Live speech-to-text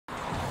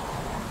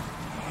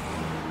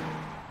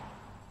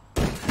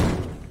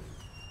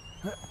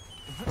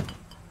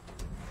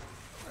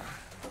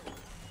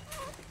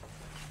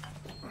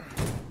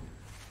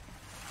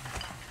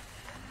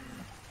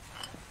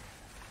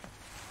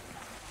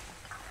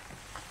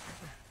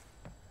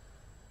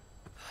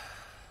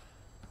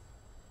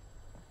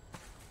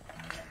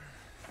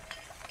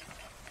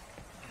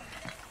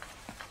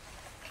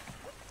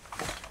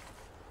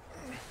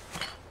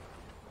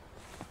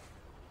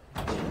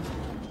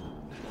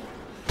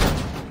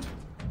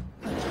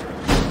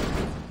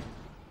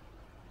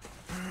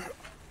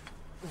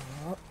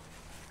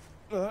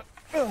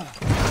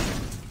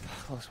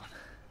Close one.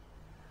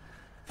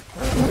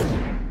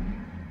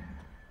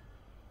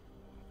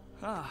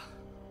 Ah.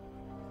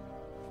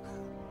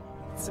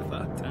 It's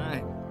about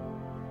time.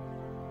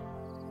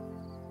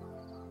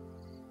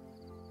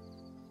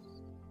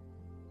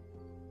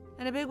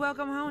 And a big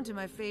welcome home to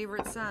my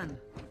favorite son.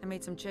 I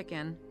made some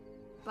chicken,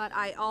 but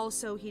I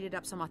also heated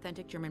up some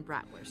authentic German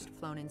bratwurst,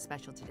 flown in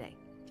special today,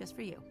 just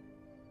for you.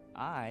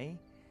 I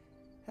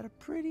had a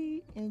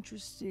pretty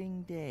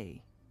interesting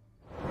day.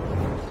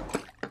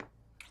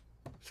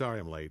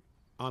 Sorry I'm late.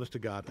 Honest to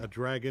God, a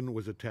dragon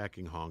was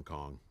attacking Hong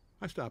Kong.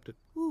 I stopped it.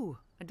 Ooh,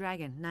 a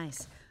dragon,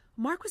 nice.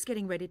 Mark was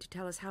getting ready to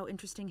tell us how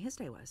interesting his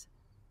day was.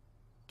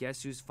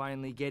 Guess who's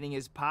finally getting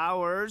his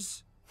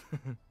powers?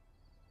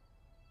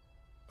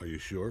 Are you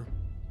sure?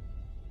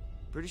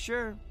 Pretty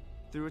sure.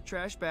 Threw a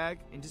trash bag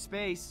into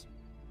space.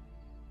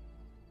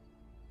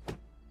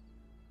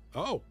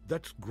 Oh,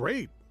 that's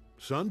great.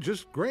 Son,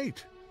 just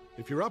great.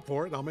 If you're up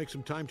for it, I'll make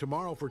some time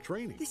tomorrow for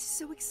training. This is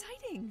so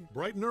exciting.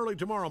 Bright and early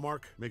tomorrow,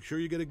 Mark. Make sure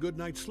you get a good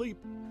night's sleep.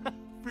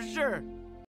 For sure.